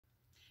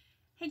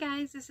Hey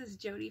guys, this is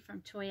Jody from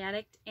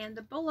Toy-Addict, and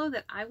the BOLO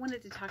that I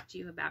wanted to talk to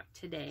you about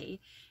today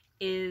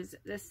is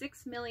the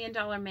 $6 Million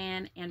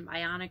Man and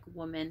Bionic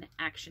Woman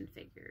action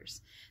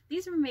figures.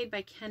 These were made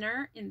by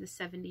Kenner in the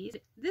 70s.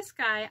 This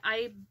guy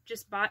I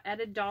just bought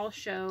at a doll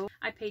show.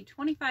 I paid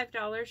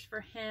 $25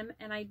 for him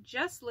and I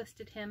just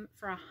listed him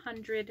for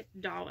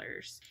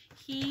 $100.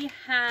 He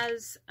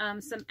has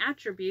some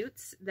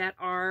attributes that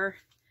are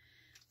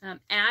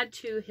add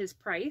to his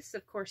price.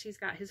 Of course, he's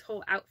got his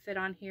whole outfit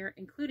on here,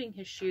 including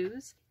his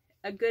shoes.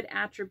 A good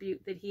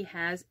attribute that he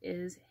has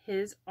is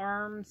his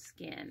arm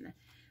skin.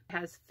 It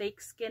has fake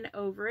skin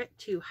over it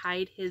to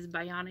hide his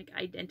bionic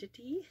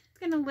identity.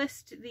 I'm going to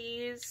list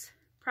these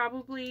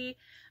probably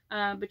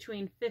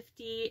between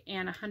 $50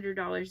 and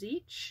 $100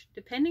 each,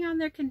 depending on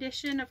their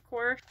condition, of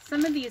course.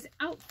 Some of these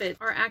outfits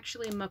are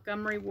actually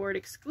Montgomery Ward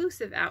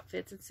exclusive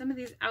outfits, and some of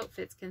these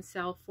outfits can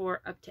sell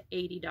for up to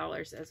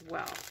 $80 as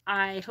well.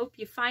 I hope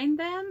you find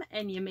them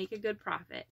and you make a good profit.